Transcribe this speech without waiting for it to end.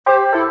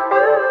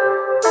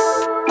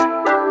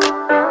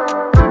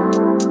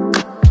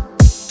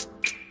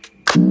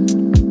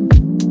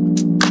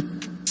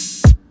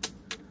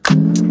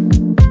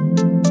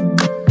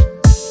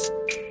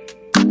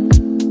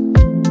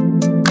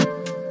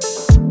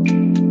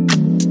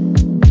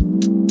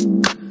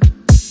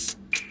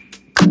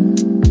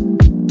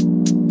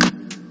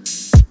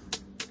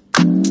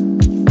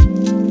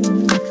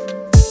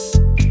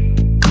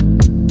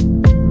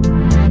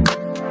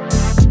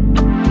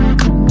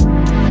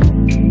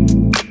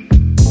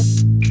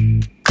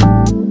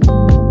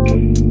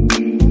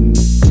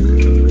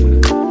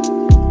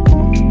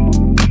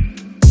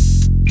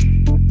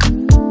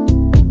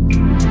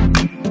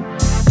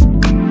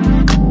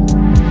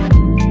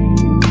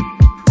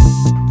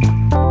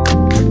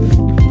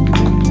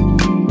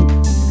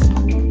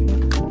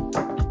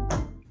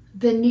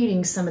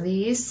saving some of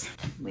these.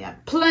 We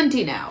have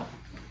plenty now.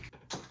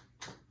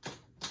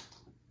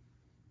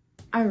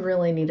 I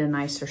really need a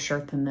nicer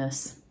shirt than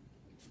this.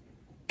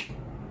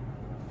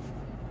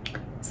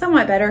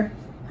 Somewhat better.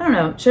 I don't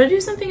know, should I do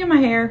something in my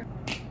hair?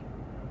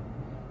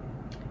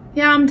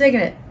 Yeah, I'm digging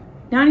it.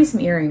 Now I need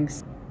some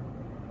earrings.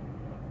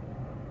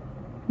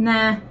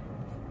 Nah.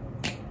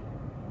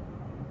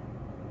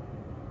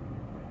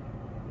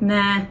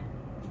 Nah.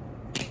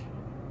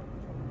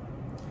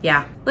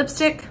 Yeah,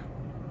 lipstick.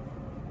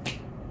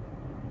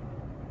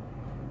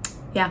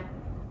 Yeah,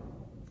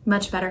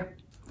 much better.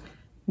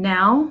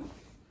 Now,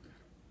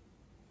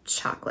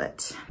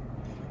 chocolate.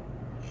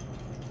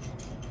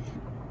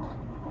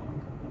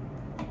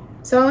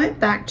 So I went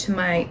back to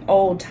my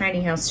old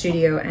tiny house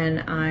studio and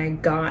I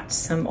got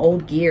some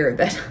old gear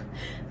that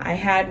I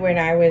had when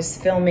I was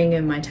filming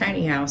in my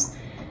tiny house.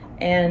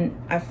 And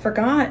I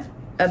forgot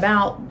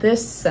about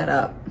this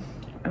setup,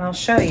 and I'll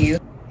show you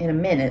in a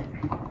minute.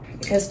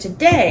 Because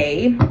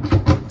today,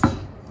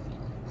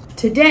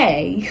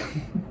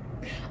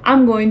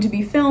 I'm going to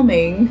be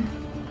filming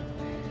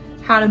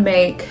how to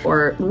make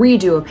or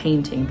redo a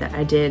painting that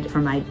I did for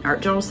my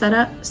art journal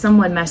setup.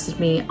 Someone messaged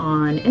me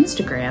on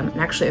Instagram,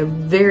 and actually a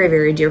very,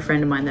 very dear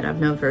friend of mine that I've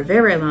known for a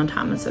very, very long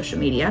time on social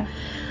media.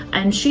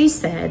 And she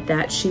said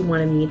that she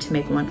wanted me to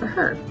make one for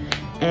her.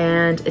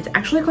 And it's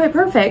actually quite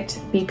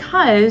perfect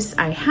because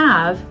I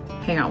have,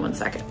 hang on one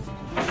second.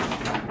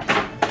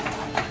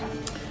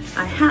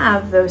 I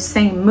have those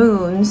same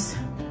moons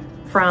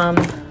from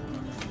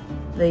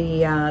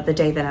the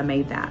day that I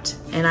made that,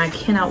 and I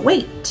cannot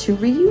wait to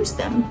reuse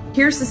them.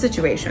 Here's the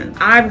situation.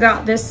 I've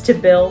got this to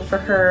build for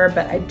her,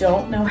 but I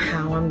don't know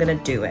how I'm gonna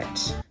do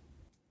it.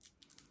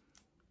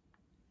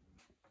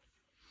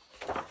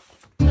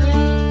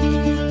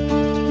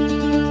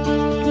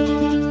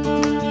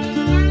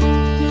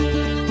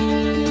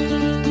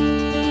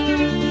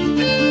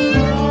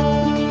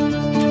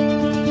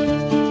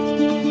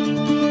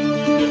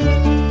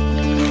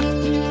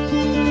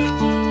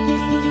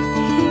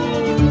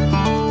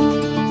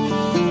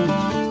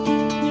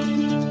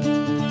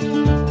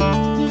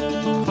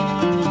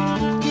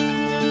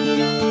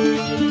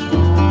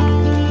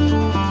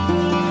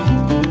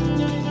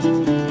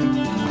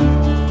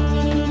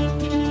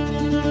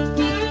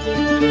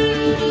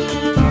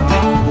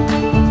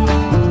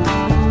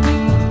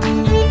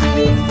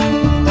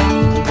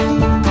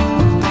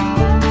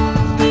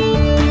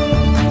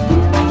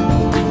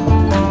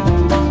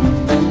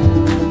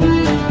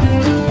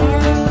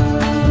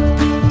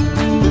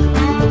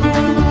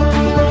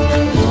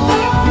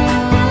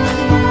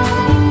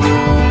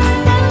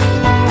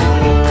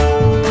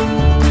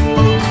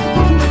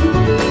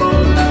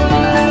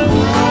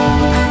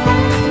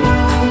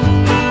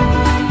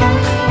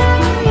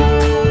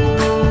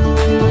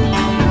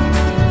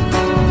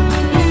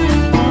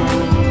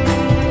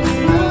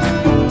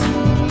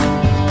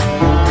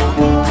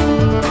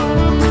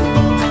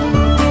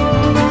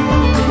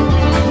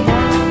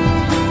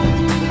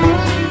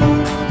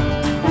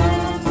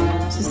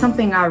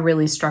 Something I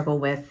really struggle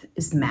with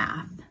is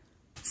math.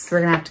 So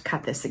we're gonna have to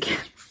cut this again.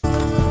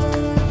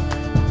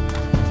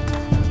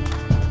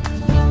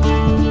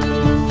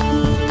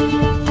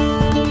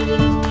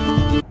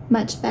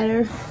 Much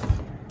better,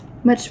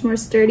 much more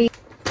sturdy.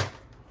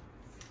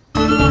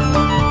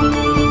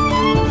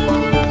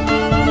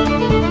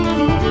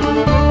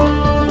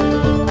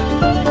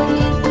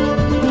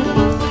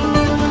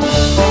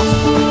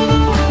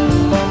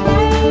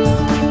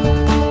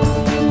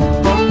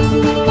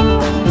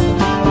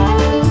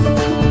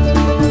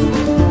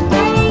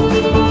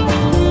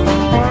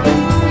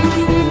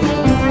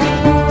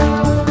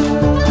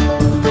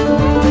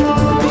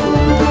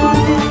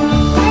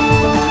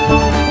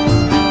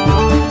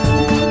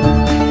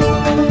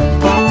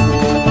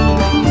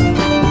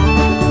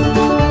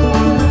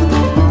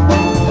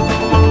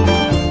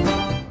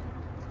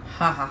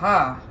 Ha ha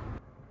ha.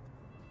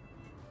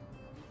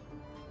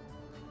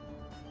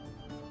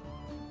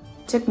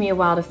 Took me a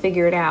while to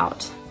figure it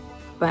out,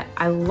 but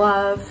I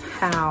love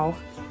how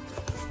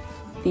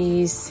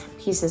these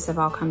pieces have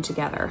all come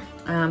together.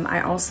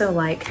 I also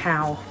like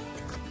how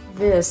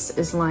this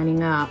is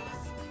lining up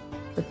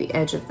with the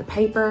edge of the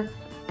paper,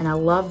 and I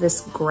love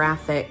this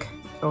graphic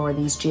or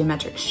these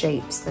geometric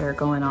shapes that are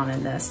going on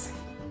in this.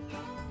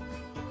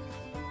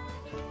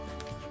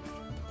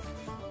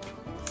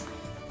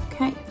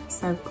 Okay,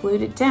 so I've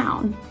glued it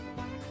down.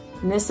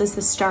 And this is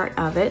the start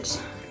of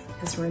it.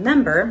 Because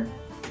remember,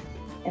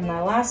 in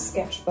my last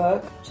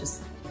sketchbook, which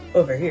is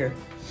over here.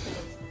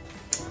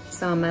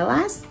 So on my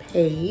last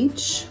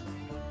page,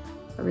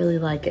 I really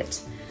like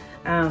it.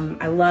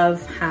 I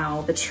love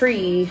how the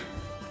tree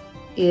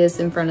is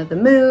in front of the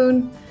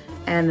moon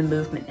and the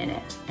movement in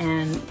it.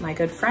 And my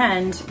good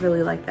friend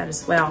really liked that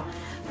as well.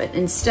 But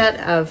instead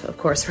of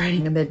course,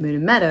 writing a mid-moon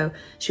and meadow,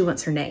 she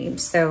wants her name.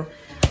 So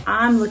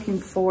I'm looking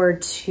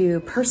forward to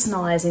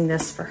personalizing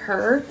this for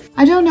her.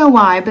 I don't know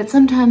why, but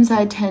sometimes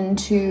I tend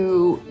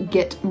to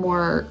get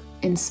more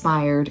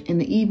inspired in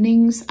the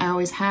evenings. I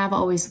always have,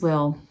 always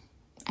will.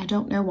 I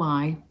don't know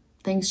why.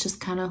 Things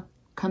just kind of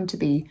come to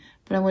be.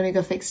 but I want to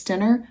go fix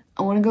dinner.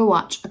 I want to go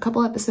watch a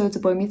couple episodes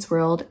of Boy Meets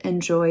World,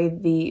 enjoy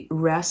the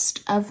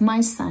rest of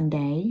my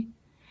Sunday,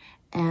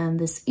 and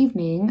this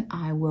evening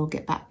I will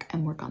get back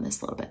and work on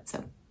this a little bit.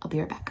 So I'll be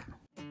right back.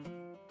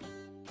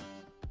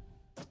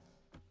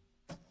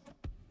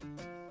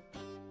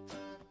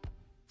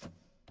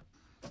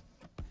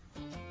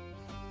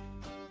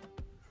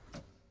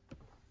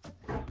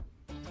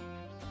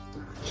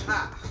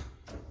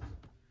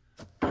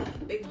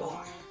 Big boy.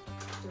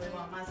 Do we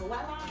want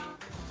mozzarella?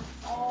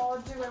 Or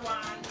do we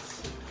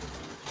want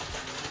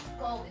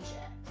golden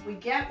jet? We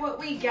get what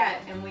we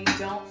get and we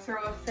don't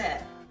throw a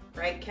fit.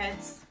 Right,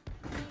 kids?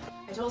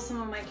 I told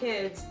some of my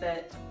kids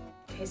that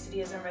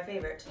quesadillas are my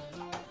favorite.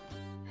 And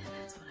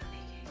that's what I'm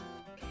making.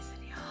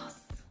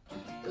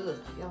 Quesadillas. Ugh,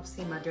 y'all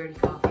seen my dirty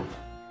coffee.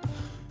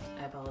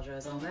 I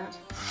apologize on that.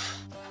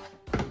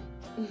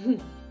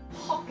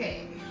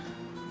 Okay,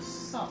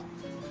 so.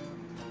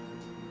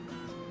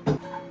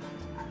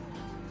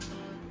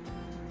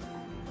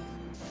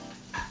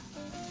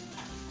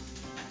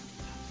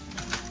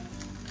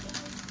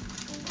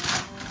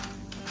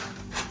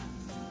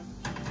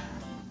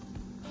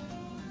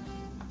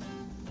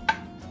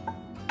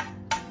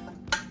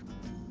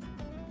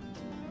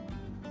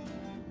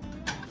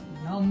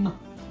 Yum.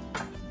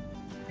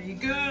 Be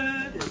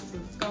good. This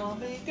is gonna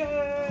be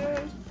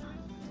good.